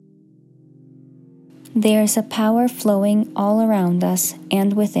There is a power flowing all around us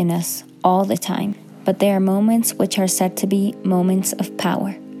and within us all the time, but there are moments which are said to be moments of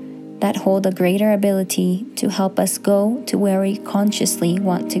power that hold a greater ability to help us go to where we consciously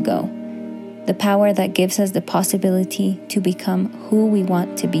want to go. The power that gives us the possibility to become who we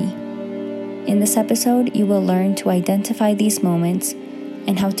want to be. In this episode, you will learn to identify these moments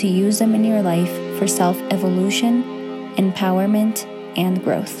and how to use them in your life for self-evolution, empowerment, and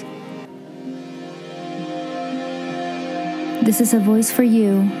growth. This is a voice for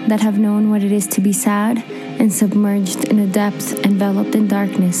you that have known what it is to be sad and submerged in a depth enveloped in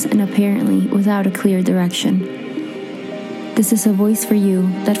darkness and apparently without a clear direction. This is a voice for you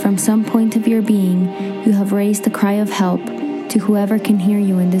that from some point of your being you have raised a cry of help to whoever can hear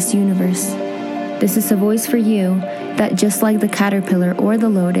you in this universe. This is a voice for you that just like the caterpillar or the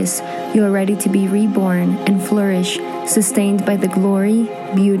lotus, you are ready to be reborn and flourish, sustained by the glory,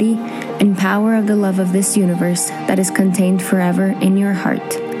 beauty, and power of the love of this universe that is contained forever in your heart.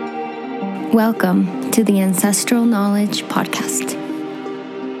 Welcome to the Ancestral Knowledge Podcast.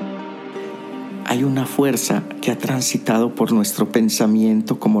 Hay una fuerza que ha transitado por nuestro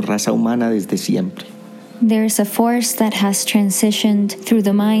pensamiento como raza humana desde siempre. There is a force that has transitioned through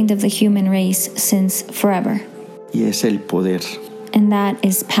the mind of the human race since forever. Y es el poder. And that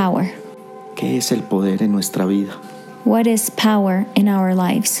is power. ¿Qué es el poder en nuestra vida? What is power in our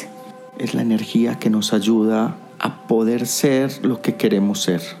lives? Es la energía que nos ayuda a poder ser lo que queremos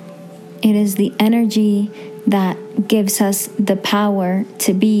ser. It is the energy that gives us the power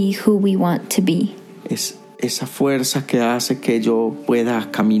to be who we want to be. Es esa fuerza que hace que yo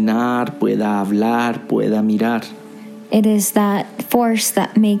pueda caminar, pueda hablar, pueda mirar. It is that force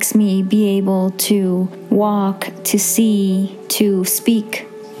that makes me be able to walk, to see, to speak.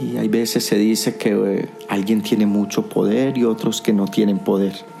 Y hay veces se dice que alguien tiene mucho poder y otros que no tienen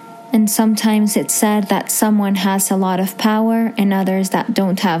poder. And sometimes it's said that someone has a lot of power and others that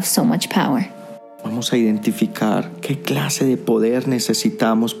don't have so much power. Vamos a identificar qué clase de poder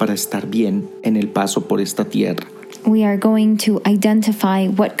necesitamos para estar bien en el paso por esta tierra. We are going to identify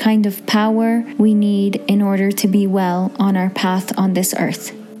what kind of power we need in order to be well on our path on this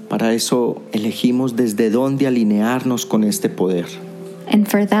earth. Para eso elegimos desde dónde alinearnos con este poder. And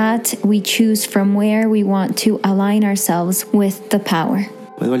for that, we choose from where we want to align ourselves with the power.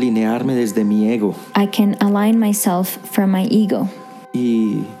 Puedo alinearme desde mi ego. I can align myself from my ego.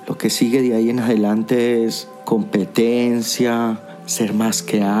 Y lo que sigue de ahí en adelante es competencia, ser más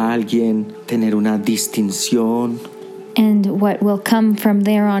que alguien, tener una distinción. And what will come from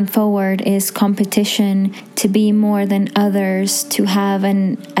there on forward is competition, to be more than others, to have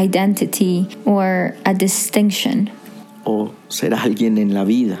an identity or a distinction. O ser alguien en la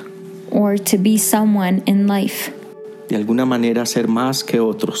vida. Or to be someone in life. De alguna manera ser más que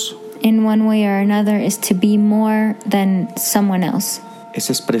otros. In one way or another is to be more than someone else. Es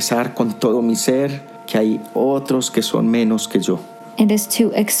expresar con todo mi ser que hay otros que son menos que yo. It is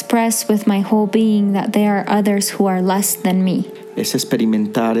to express with my whole being that there are others who are less than me. Es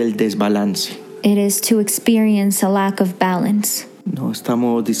experimentar el desbalance. It is to experience a lack of balance. No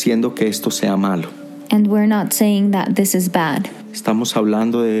estamos diciendo que esto sea malo. And we're not saying that this is bad. Estamos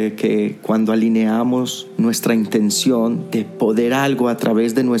hablando de que cuando alineamos nuestra intención de poder algo a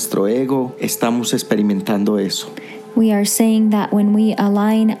través de nuestro ego, estamos experimentando eso. We are saying that when we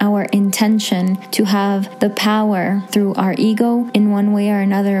align our intention to have the power through our ego, in one way or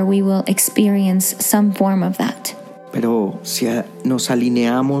another, we will experience some form of that. Pero si nos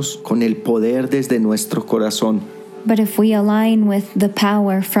alineamos con el poder desde nuestro corazón, but if we align with the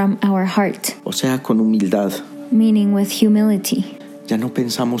power from our heart, o sea, con humildad, meaning with humility, ya no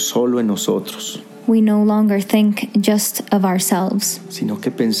pensamos solo en nosotros, we no longer think just of ourselves, sino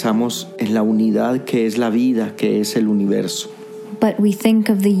que pensamos en la unidad que es la vida, que es el universo. But we think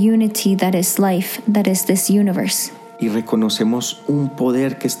of the unity that is life, that is this universe. Y reconocemos un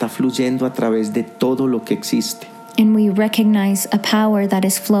poder que está fluyendo a través de todo lo que existe. And we recognize a power that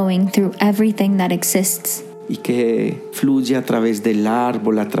is flowing through everything that exists. Y que fluye a través del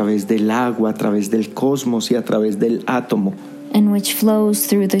árbol, a través del agua, a través del cosmos y a través del átomo. And which flows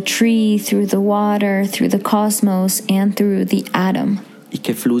through the tree, through the water, through the cosmos, and through the atom. Y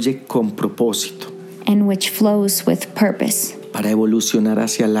que fluye con propósito. And which flows with purpose. Para evolucionar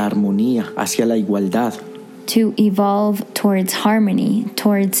hacia la armonía, hacia la igualdad. To evolve towards harmony,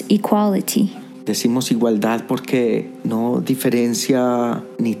 towards equality. Decimos igualdad porque no diferencia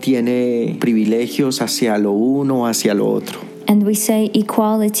ni tiene privilegios hacia lo uno o hacia lo otro. And we say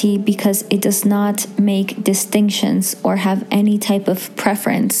equality because it does not make distinctions or have any type of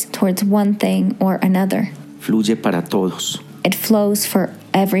preference towards one thing or another. Fluye para todos. It flows for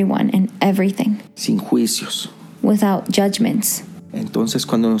everyone and everything, sin juicios. without judgments. Entonces,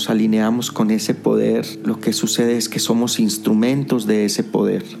 cuando nos alineamos con ese poder, lo que sucede es que somos instrumentos de ese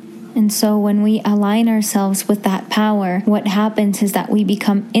poder. And so when we align ourselves with that power, what happens is that we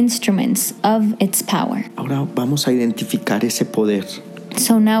become instruments of its power. Ahora vamos a identificar ese poder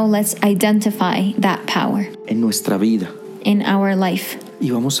So now let's identify that power en nuestra vida. in our life. Y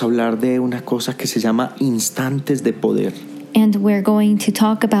vamos a hablar de una cosa que se llama instantes de poder. And we're going to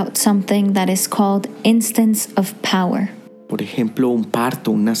talk about something that is called instance of power. Por ejemplo, un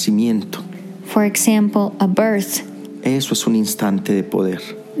parto, un nacimiento. For example, a birth. Eso es un instante de poder,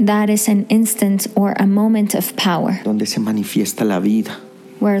 That is an instant or a moment of power donde se manifiesta la vida.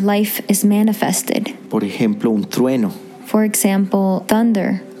 where life is manifested. Por ejemplo, un trueno. For example,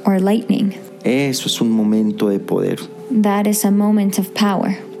 thunder or lightning. Eso es un momento de poder. That is a moment of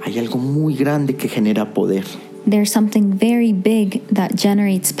power. Hay algo muy grande que genera poder. There's something very big that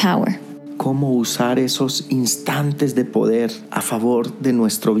generates power. ¿Cómo usar esos instantes de poder a favor de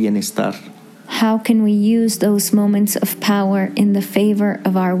nuestro bienestar? How can we use those moments of power in the favor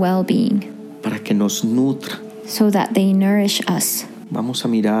of our well-being Para que nos nutra. so that they nourish us? Vamos a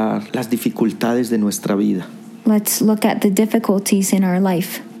mirar las dificultades de nuestra vida. Let's look at the difficulties in our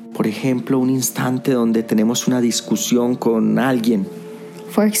life. Por ejemplo, un instante donde tenemos una discusión con alguien.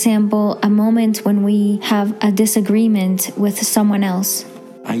 For example, a moment when we have a disagreement with someone else.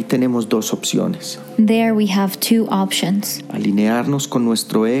 Ahí tenemos dos opciones: There we have two options: alinearnos con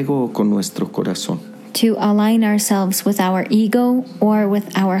nuestro ego o con nuestro corazón. to align ourselves with our ego or with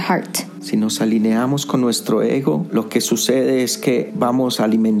our heart. Si nos alineamos con nuestro ego, lo que sucede es que vamos a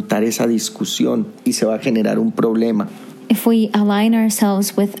alimentar esa discusión y se va a generar un problema. If we align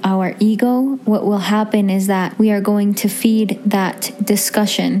ourselves with our ego, what will happen is that we are going to feed that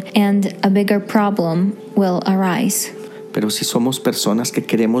discussion and a bigger problem will arise. Pero si somos personas que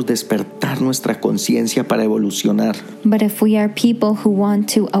queremos despertar nuestra conciencia para evolucionar, But if we are people who want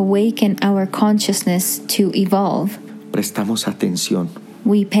to awaken our consciousness to evolve, prestamos atención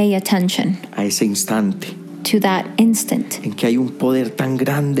we pay attention a ese instante to that instant, en que hay un poder tan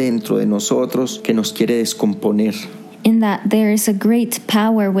grande dentro de nosotros que nos quiere descomponer. in that there is a great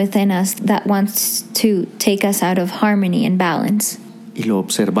power within us that wants to take us out of harmony and balance. Y lo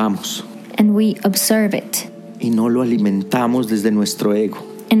observamos And we observe it, y no lo alimentamos desde nuestro ego.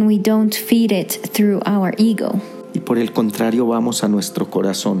 and we don't feed it through our ego. Y por el contrario vamos a nuestro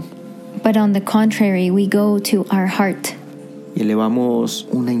corazón But on the contrary, we go to our heart y elevamos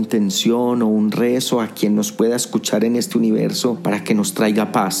una intención o un rezo a quien nos pueda escuchar en este universo para que nos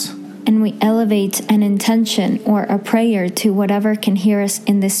traiga paz. and we elevate an intention or a prayer to whatever can hear us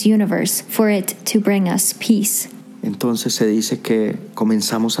in this universe for it to bring us peace. Entonces se dice que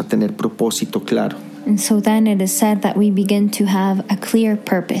comenzamos a tener propósito claro And so then it is said that we begin to have a clear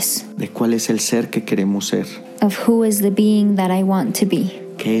purpose de cuál es el ser que queremos ser, of who is the being that I want to be.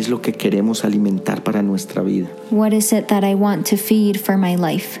 qué es lo que queremos alimentar para nuestra vida. What is it that I want to feed for my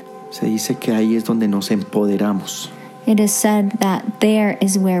life? Se dice que ahí es donde nos empoderamos, It is said that there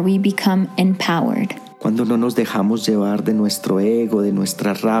is where we become empowered. cuando no nos dejamos llevar de nuestro ego, de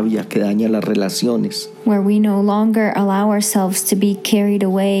nuestra rabia que daña las relaciones, Where we no longer allow ourselves to be carried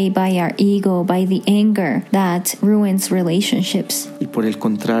away by our ego, by the anger that ruins relationships. y por el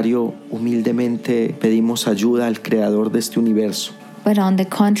contrario, humildemente pedimos ayuda al creador de este universo. But on the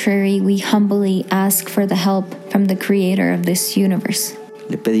contrary, we humbly ask for the help from the creator of this universe.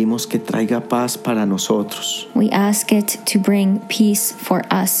 Le pedimos que traiga paz para nosotros We ask it to bring peace for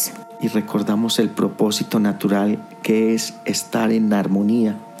us. y recordamos el propósito natural que es estar en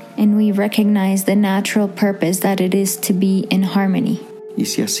armonía. And we recognize the natural purpose that it is to be in harmony. Y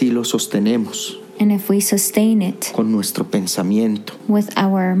si así lo sostenemos And if we sustain it con nuestro pensamiento, with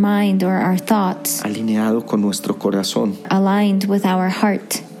our mind or our thoughts, alineado con nuestro corazón, aligned with our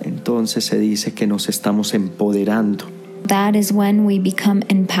heart, entonces se dice que nos estamos empoderando that is when we become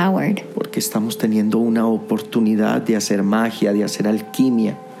empowered. porque estamos teniendo una oportunidad de hacer magia, de hacer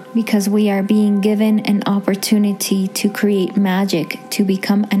alquimia, Because we are being given an opportunity to create magic, to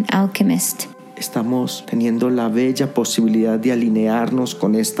become an alchemist. estamos teniendo la bella posibilidad de alinearnos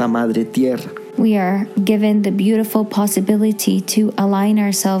con esta madre tierra. We are given the beautiful possibility to align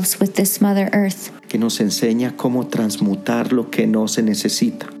ourselves with this Mother Earth, Que nos enseña cómo transmutar lo que no se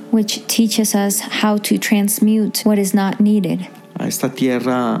necesita. which teaches us how to transmute what is not needed. A esta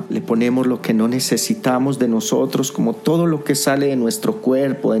tierra le ponemos lo que no necesitamos de nosotros, como todo lo que sale de nuestro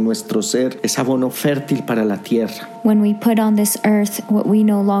cuerpo, de nuestro ser, es abono fértil para la tierra. When we put on this earth what we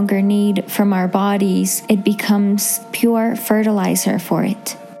no longer need from our bodies, it becomes pure fertilizer for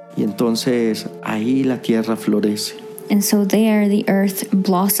it. Y entonces ahí la tierra florece. And so there the earth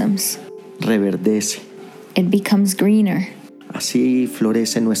blossoms. reverdece. It becomes greener. Así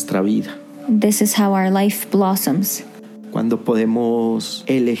florece nuestra vida. This is how our life blossoms. Cuando podemos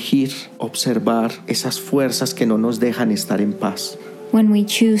elegir observar esas fuerzas que no nos dejan estar en paz. When we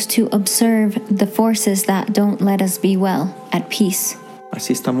choose to observe the forces that don't let us be well, at peace.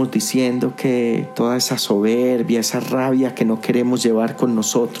 Así estamos diciendo que toda esa soberbia, esa rabia que no queremos llevar con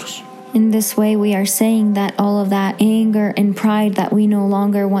nosotros. In this way, we are saying that all of that anger and pride that we no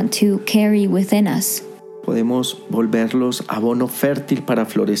longer want to carry within us, Podemos volverlos abono fértil para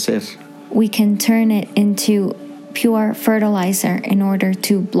florecer. we can turn it into pure fertilizer in order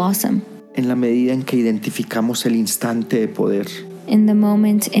to blossom. En la medida en que identificamos el instante de poder. In the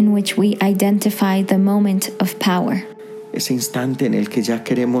moment in which we identify the moment of power, Ese instante en el que ya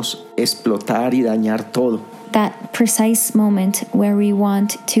queremos explotar y dañar todo. that precise moment where we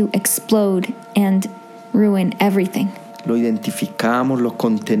want to explode and ruin everything. Lo identificamos, lo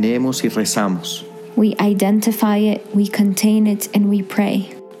contenemos y rezamos. We identify it, we contain it, and we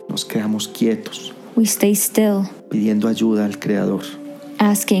pray. Nos quedamos quietos, We stay still, pidiendo ayuda al Creador.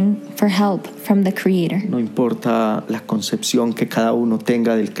 asking for help from the Creator. No importa la concepción que cada uno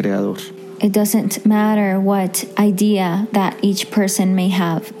tenga del Creador. It doesn't matter what idea that each person may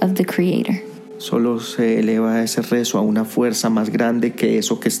have of the Creator. Solo se eleva ese rezo a una fuerza más grande que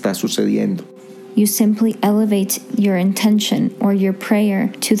eso que está sucediendo. You simply elevate your intention or your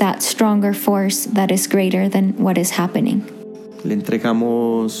prayer to that stronger force that is greater than what is happening. Le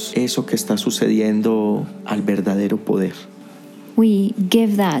entregamos eso que está sucediendo al verdadero poder, We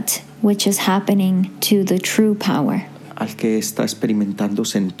give that which is happening to the true power, al que está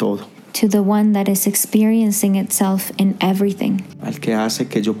experimentándose en todo, to the one that is experiencing itself in everything, al que hace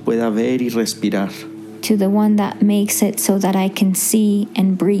que yo pueda ver y respirar, to the one that makes it so that I can see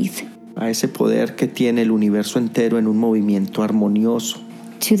and breathe, a ese poder que tiene el universo entero en un movimiento armonioso,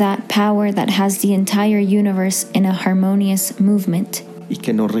 to that power that has the entire universe in a harmonious movement, y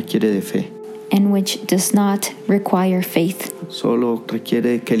que no requiere de fe. and which does not require faith. Solo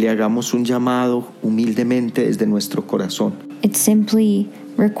requiere que le hagamos un llamado humildemente desde nuestro corazón. It simply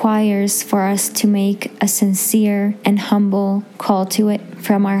requires for us to make a sincere and humble call to it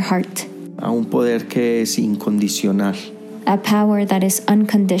from our heart, A un poder que es incondicional. a power that is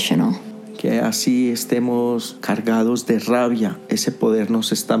unconditional. Que así estemos cargados de rabia, ese poder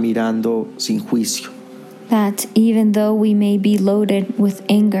nos está mirando sin juicio. That even though we may be loaded with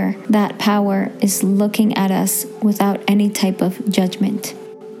anger, that power is looking at us without any type of judgment.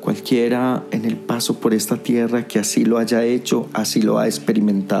 Cualquiera en el paso por esta tierra que así lo haya hecho, así lo ha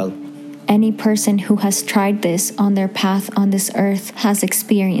experimentado. Any person who has tried this on their path on this earth has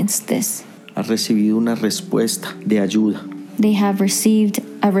experienced this. Ha recibido una respuesta de ayuda, They have received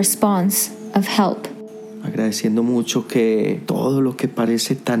a response of help, agradeciendo mucho que todo lo que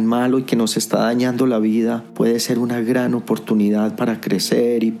parece tan malo y que nos está dañando la vida puede ser una gran oportunidad para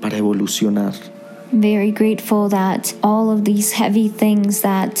crecer y para evolucionar. very grateful that all of these heavy things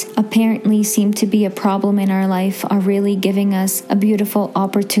that apparently seem to be a problem in our life are really giving us a beautiful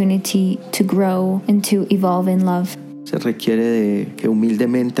opportunity to grow and to evolve in love. Se requiere de que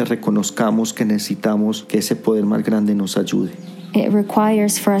humildemente reconozcamos que necesitamos que ese poder más grande nos ayude. It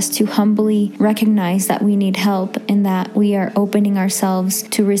requires for us to humbly recognize that we need help and that we are opening ourselves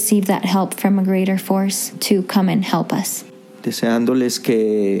to receive that help from a greater force to come and help us. Deseándoles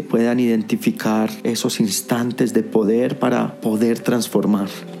que puedan identificar esos instantes de poder para poder transformar.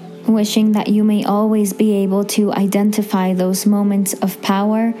 Wishing that you may always be able to identify those moments of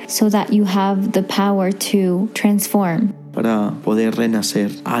power so that you have the power to transform, Para poder renacer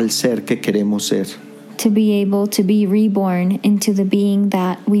al ser que queremos ser. to be able to be reborn into the being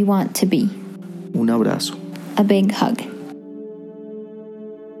that we want to be. Un abrazo. A big hug.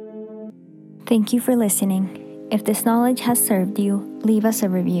 Thank you for listening. If this knowledge has served you, leave us a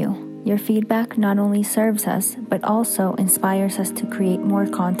review. Your feedback not only serves us, but also inspires us to create more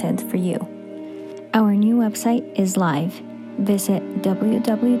content for you. Our new website is live. Visit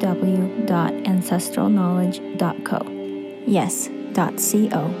www.ancestralknowledge.co. Yes,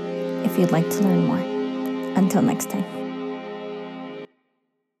 .co if you'd like to learn more. Until next time.